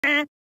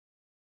Hey,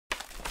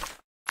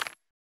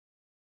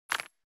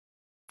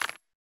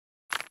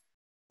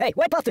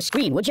 wipe off the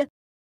screen, would you?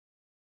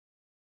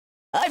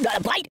 I've got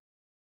a bite!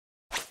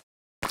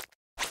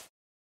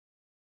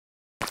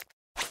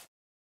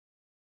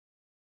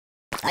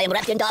 I am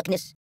wrapped in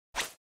darkness.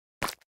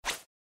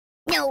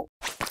 No!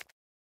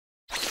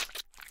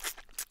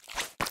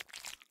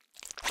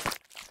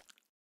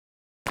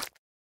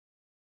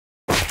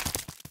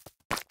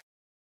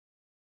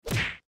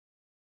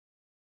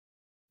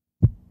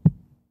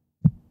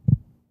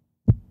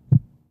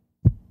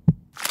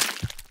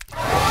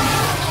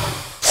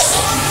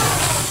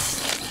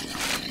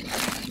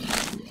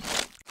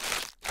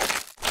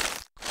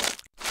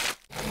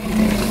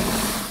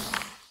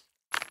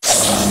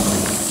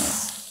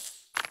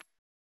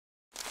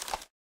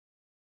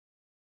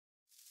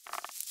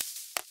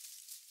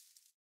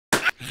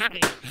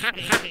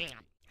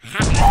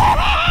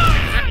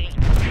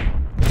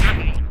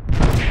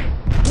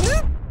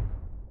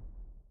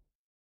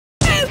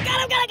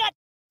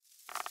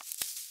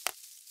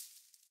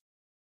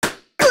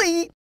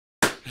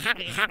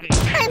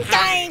 I'm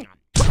dying!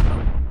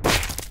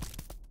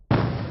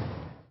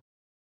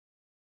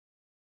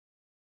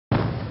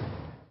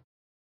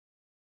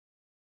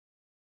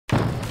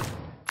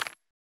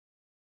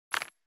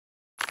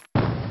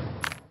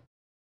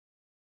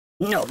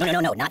 No,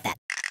 not that.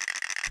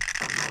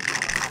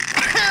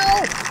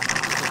 Ow!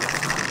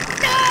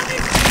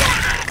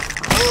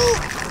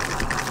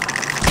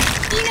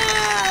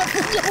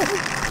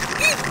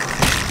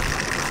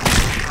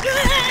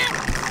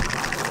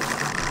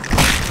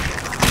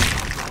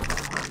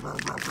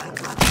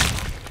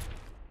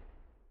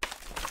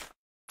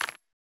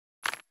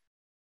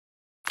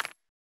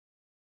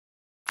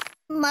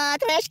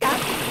 Matryoshka!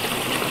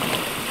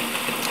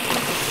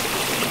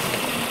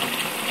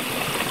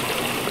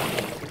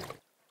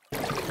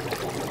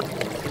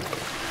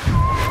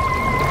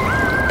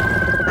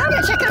 I'm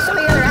gonna check out some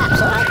of your other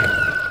apps, alright?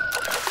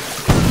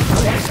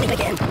 I'm gonna sleep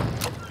again.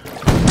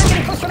 I'm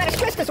getting post-traumatic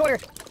stress disorder.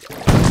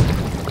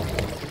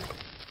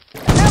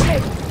 Help me!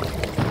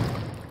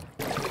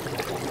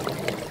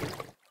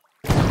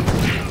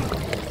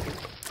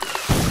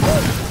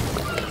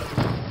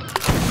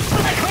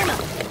 My karma!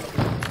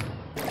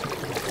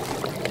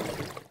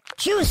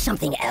 Choose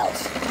something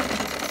else.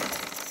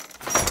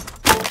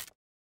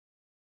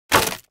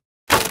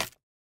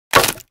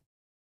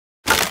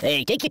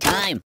 Hey, take your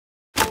time.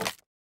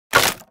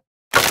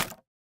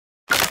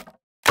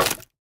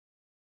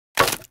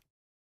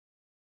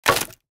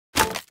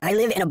 I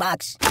live in a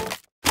box.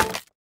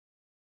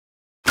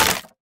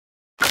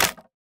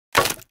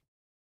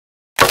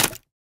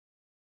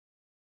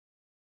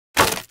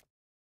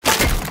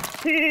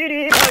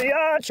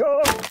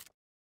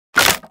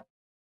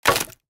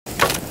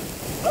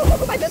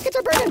 Oh, my biscuits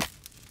are burning!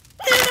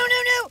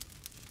 No!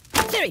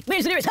 Siri,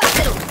 where's the nearest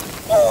hospital?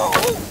 Oh!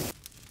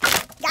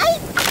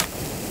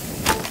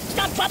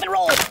 Stop, drop, and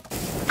roll!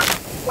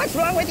 What's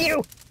wrong with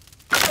you?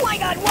 My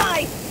God,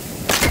 why?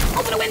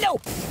 Open a window!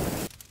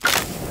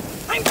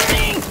 I'm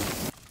burning!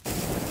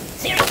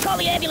 Siri, call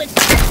the ambulance!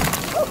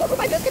 Oh,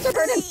 my biscuits are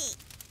burning!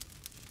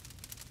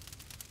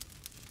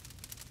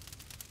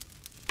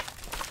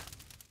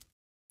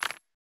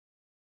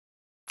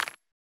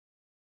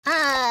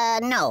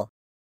 No.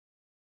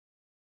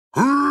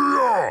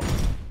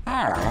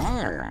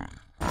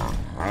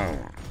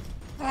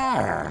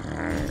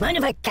 Mind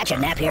if I catch a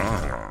nap here?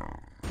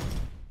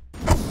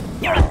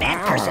 You're a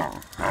bad person!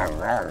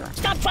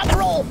 Stop, drop, and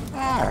roll!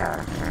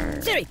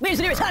 Siri, where's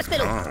the nearest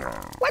hospital?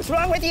 What's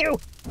wrong with you?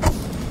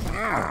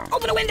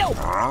 Open a window!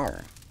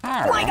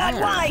 My God,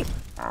 why?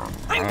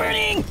 I'm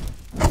burning!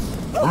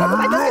 Oh,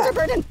 my biscuits are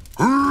burning!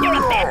 You're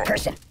a bad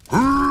person!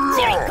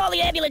 Siri, call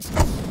the ambulance!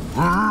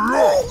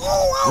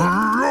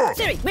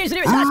 Siri, where's the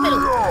nearest hospital?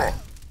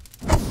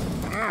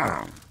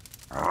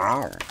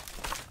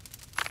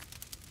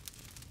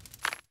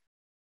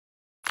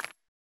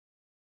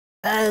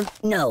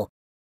 No.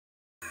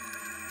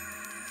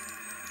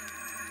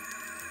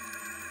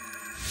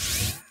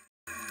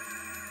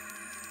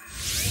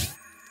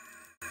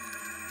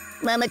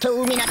 Mama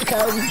told me not to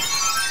come.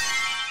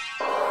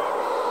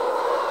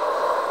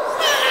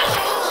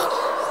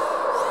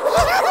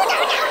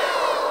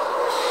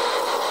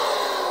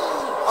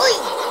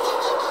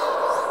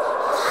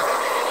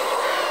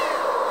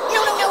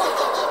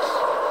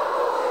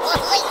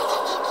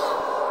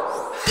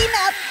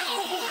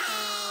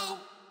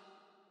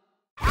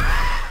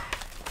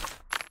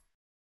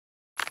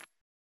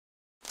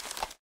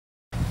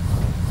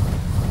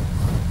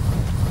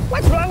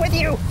 What's wrong with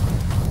you?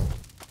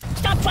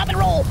 Stop, drop, and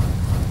roll!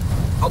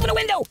 Open a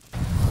window!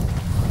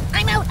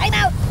 I'm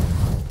out!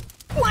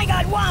 My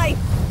God, why?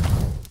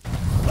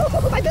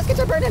 Oh, my biscuits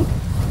are burning!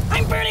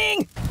 I'm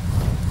burning!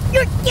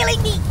 You're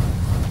killing me!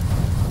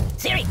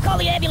 Siri, call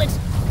the ambulance!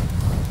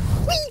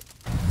 Whee!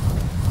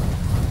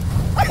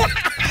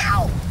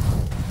 Ow!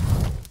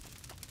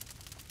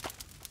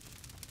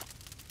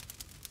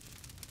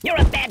 You're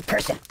a bad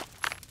person!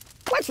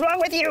 What's wrong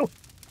with you?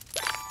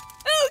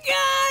 Oh,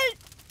 God!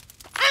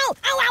 Ow!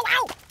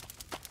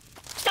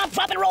 Stop,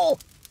 drop, and roll!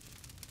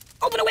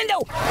 Open a window!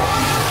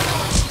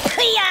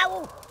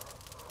 Yow!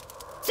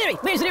 Siri,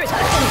 where's the nearest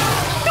hospital?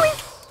 Doink!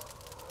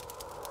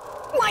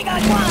 My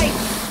God, why?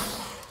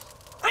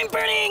 I'm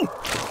burning!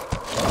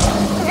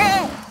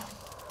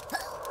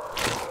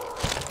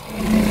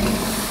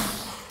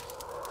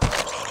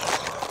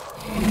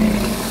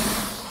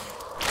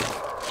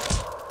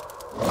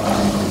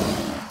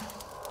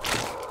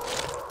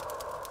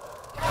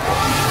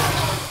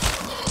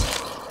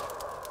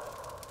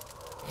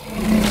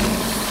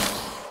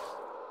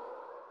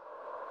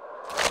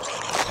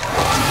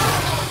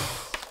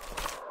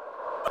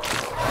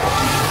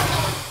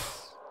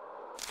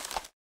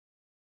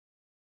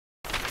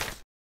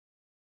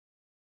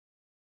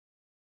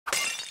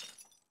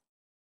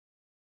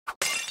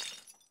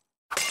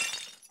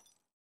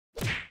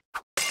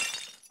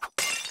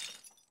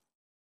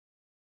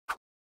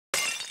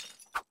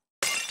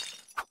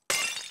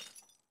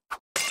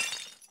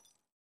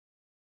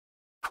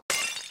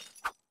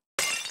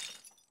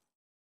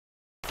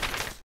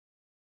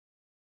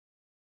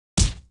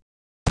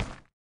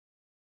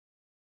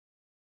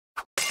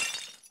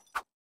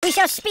 We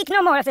shall speak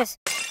no more of this.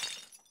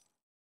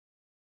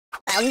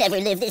 I'll never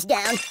live this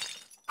down.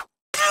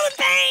 Oh, the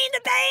pain!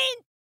 The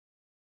pain!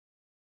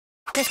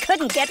 This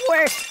couldn't get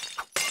worse.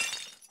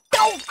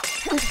 Don't!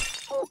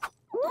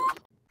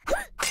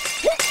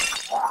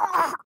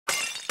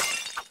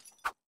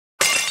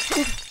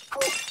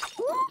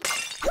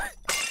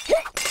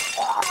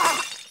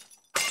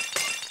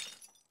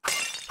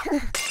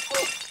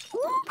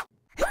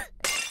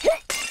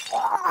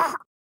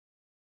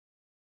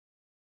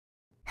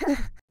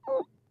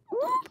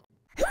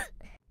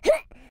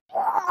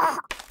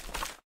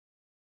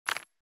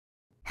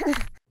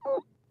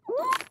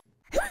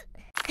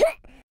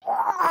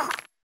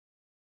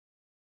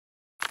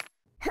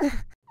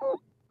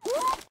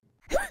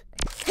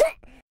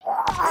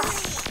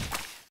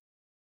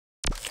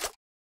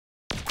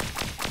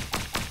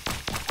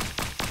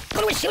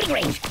 Go to a shooting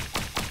range.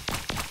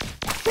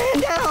 Man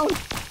down.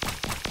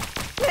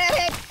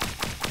 Medic.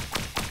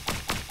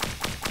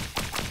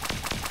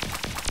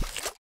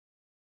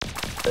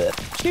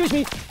 Excuse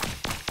me.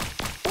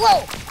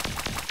 Whoa.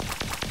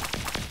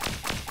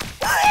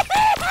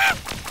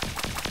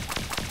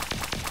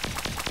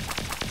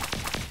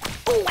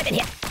 Oh, I've been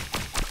hit.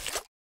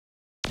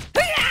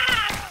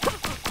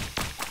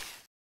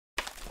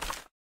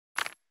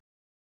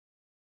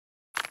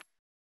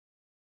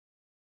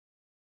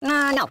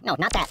 No,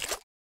 not that.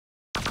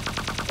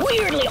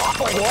 Weirdly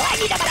awkward.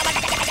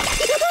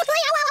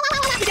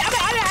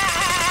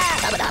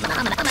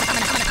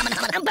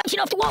 I'm bouncing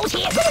off the walls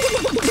here.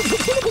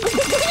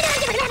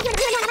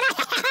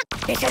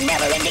 It's a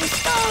never-ending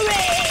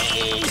story.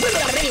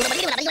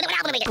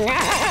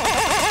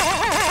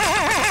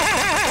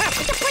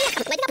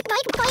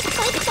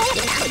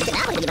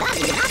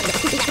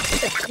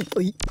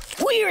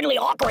 Weirdly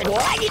awkward.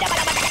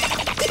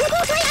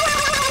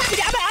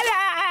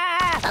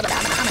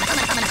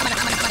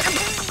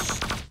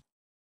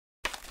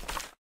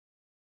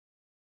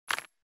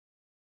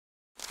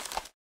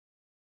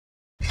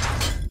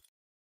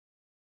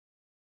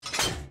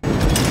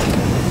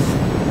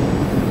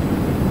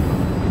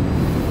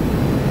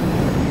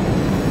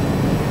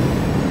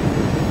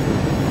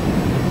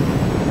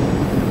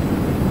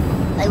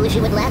 I wish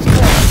it would last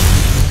forever.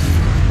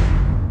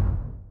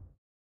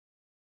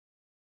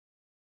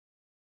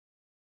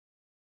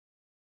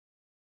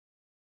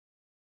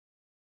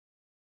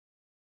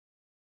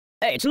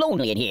 Hey, it's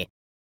lonely in here.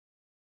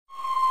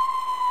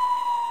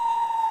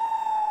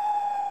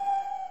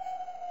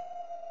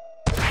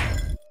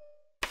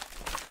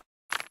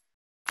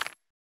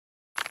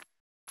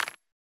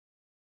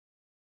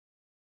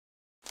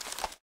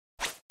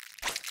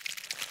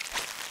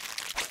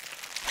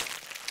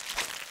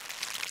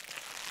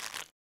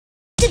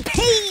 The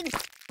pain!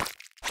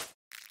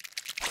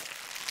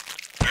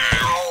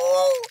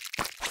 Ow!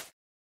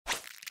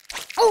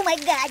 Oh my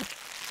God!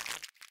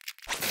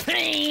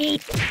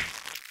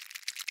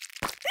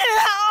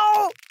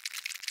 Ow!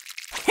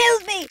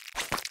 Help me!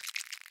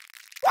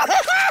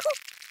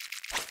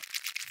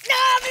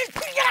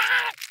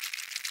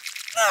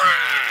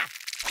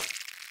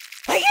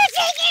 I can't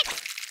take it!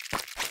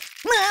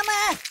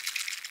 Mama!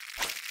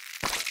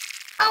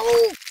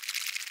 Ow!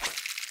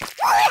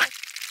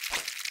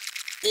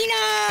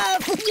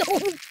 Enough!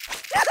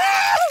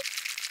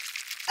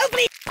 Oh,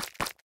 please!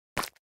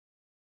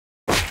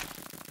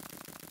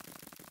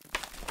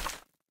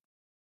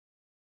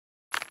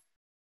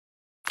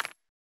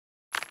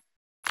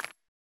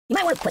 You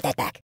might want to put that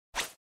back.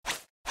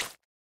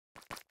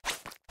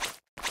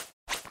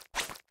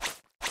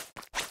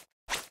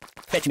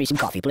 Fetch me some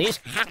coffee, please.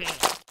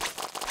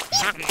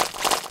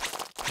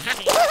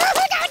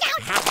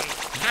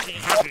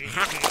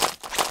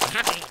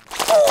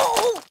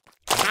 Oh!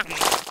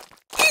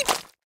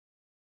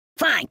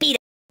 Fine, beat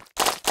it.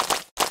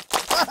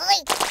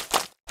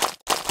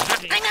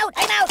 I'm out!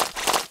 I'm out!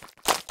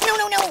 No!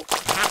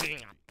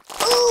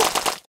 Ooh!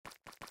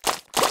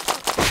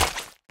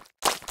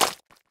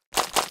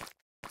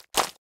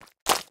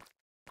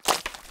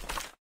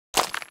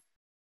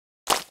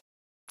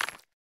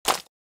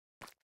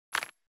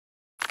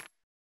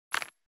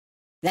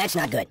 That's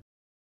not good.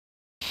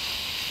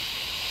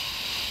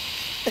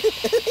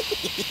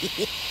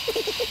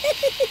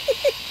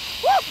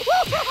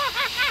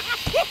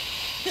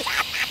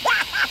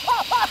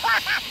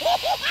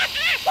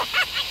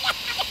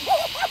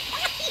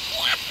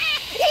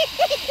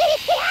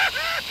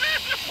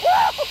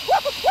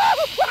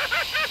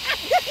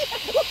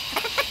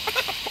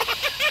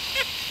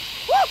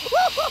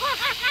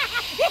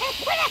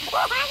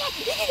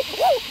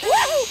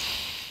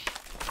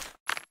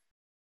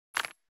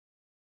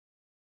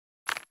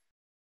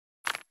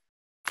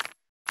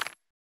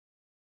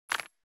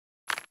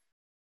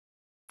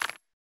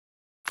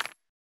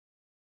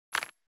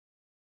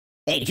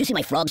 Hey, did you see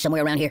my frog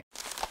somewhere around here?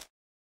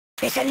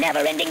 It's a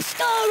never-ending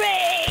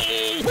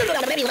story!